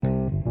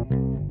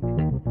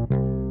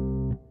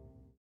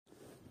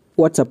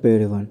What's up,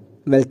 everyone?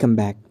 Welcome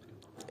back.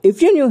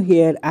 If you're new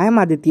here, I'm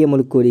Aditya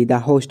Mulukuri, the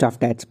host of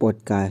TATS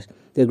podcast,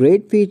 the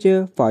great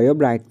future for your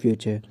bright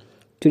future.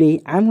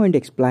 Today, I'm going to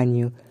explain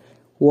you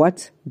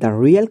what's the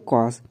real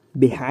cause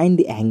behind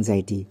the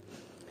anxiety.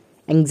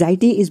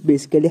 Anxiety is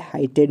basically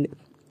heightened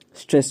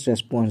stress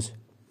response.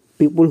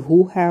 People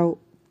who have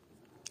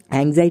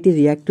anxiety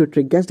react to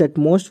triggers that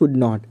most would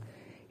not.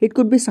 It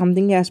could be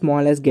something as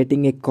small as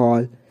getting a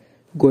call,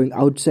 going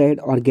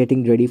outside, or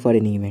getting ready for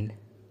an event.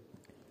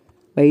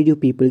 Why do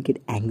people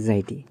get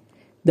anxiety?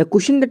 The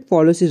question that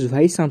follows is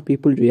why some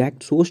people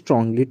react so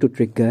strongly to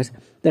triggers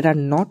that are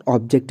not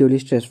objectively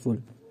stressful.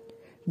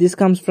 This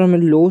comes from a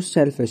low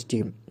self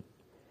esteem.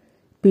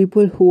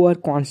 People who are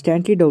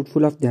constantly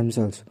doubtful of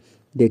themselves,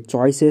 their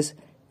choices,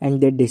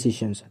 and their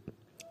decisions.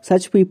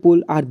 Such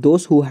people are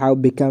those who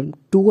have become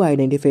too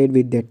identified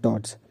with their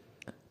thoughts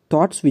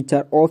which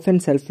are often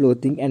self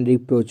loathing and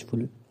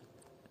reproachful.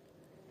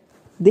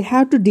 They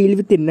have to deal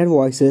with inner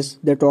voices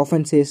that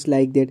often says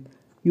like that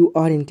you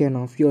aren't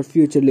enough, your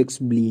future looks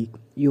bleak,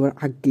 you are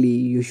ugly,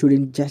 you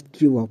shouldn't just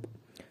give up,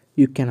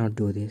 you cannot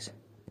do this.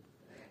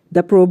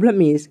 The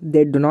problem is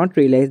they do not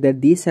realize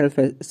that these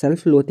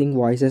self-loathing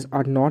voices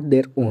are not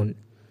their own.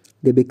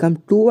 They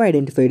become too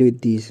identified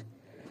with these.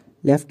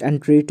 Left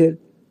untreated,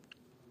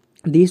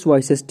 these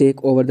voices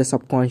take over the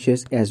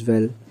subconscious as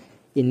well,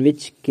 in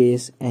which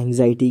case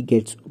anxiety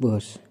gets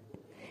worse.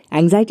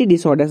 Anxiety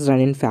disorders run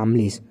in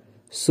families,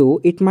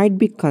 so it might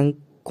be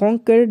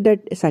conquered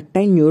that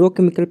certain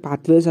neurochemical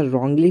pathways are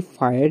wrongly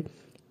fired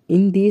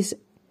in these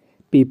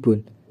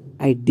people.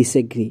 I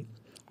disagree.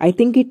 I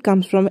think it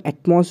comes from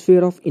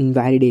atmosphere of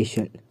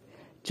invalidation.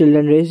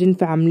 Children raised in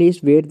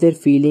families where their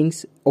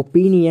feelings,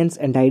 opinions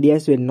and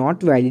ideas were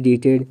not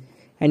validated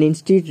and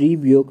instead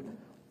rebuked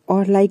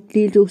are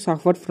likely to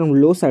suffer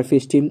from low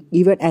self-esteem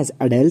even as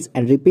adults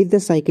and repeat the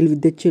cycle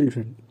with their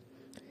children.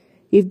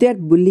 If they are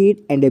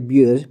bullied and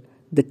abused,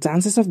 the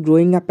chances of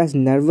growing up as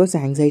nervous,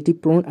 anxiety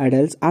prone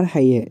adults are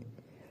higher.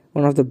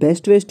 One of the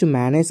best ways to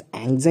manage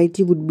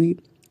anxiety would be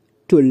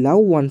to love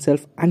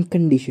oneself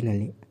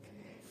unconditionally.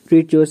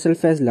 Treat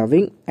yourself as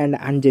loving and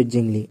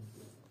unjudgingly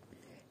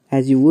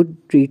as you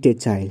would treat a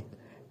child.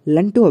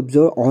 Learn to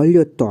observe all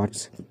your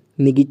thoughts,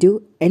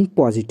 negative and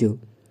positive,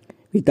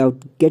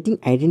 without getting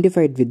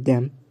identified with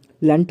them.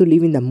 Learn to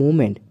live in the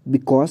moment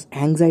because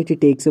anxiety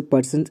takes a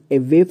person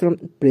away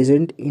from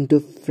present into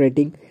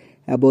fretting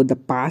about the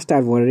past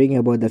or worrying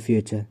about the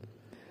future,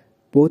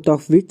 both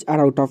of which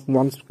are out of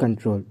one's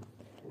control,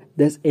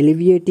 thus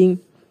alleviating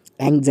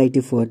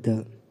anxiety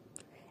further.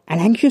 An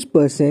anxious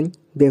person,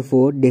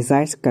 therefore,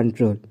 desires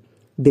control.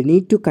 They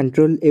need to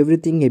control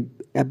everything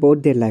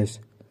about their lives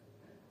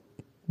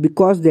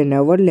because they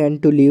never learn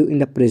to live in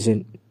the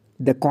present.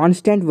 The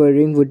constant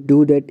worrying would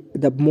do that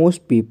the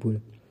most people.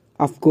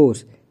 Of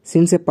course,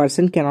 since a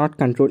person cannot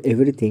control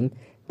everything,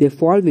 they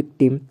fall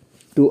victim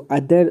to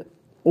other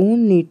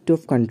own need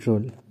of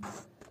control.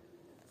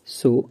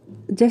 So,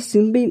 just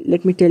simply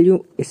let me tell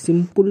you a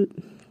simple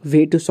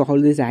way to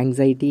solve this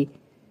anxiety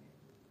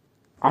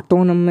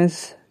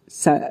autonomous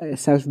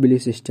self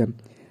belief system.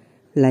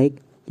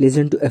 Like,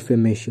 listen to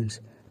affirmations,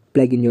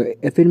 plug in your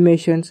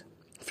affirmations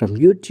from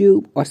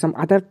YouTube or some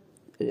other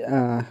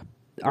uh,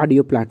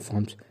 audio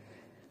platforms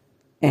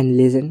and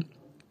listen,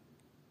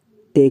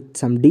 take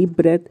some deep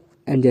breath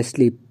and just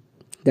sleep.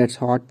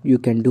 That's what you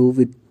can do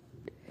with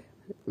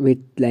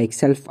like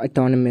self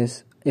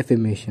autonomous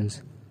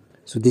affirmations.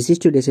 So this is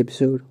today's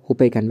episode.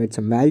 Hope I conveyed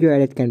some value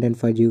added content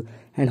for you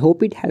and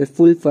hope it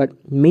helpful for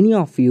many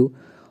of you.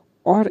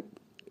 Or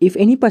if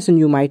any person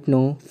you might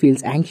know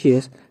feels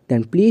anxious,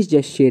 then please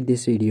just share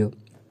this video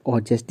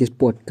or just this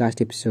podcast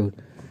episode.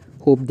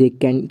 Hope they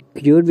can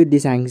cure with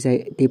this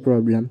anxiety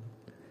problem.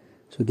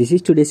 So this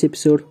is today's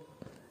episode.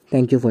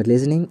 Thank you for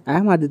listening. I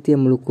am Aditya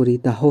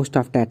Mulukuri, the host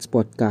of TATS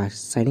podcast.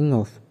 Signing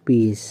off.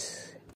 Peace.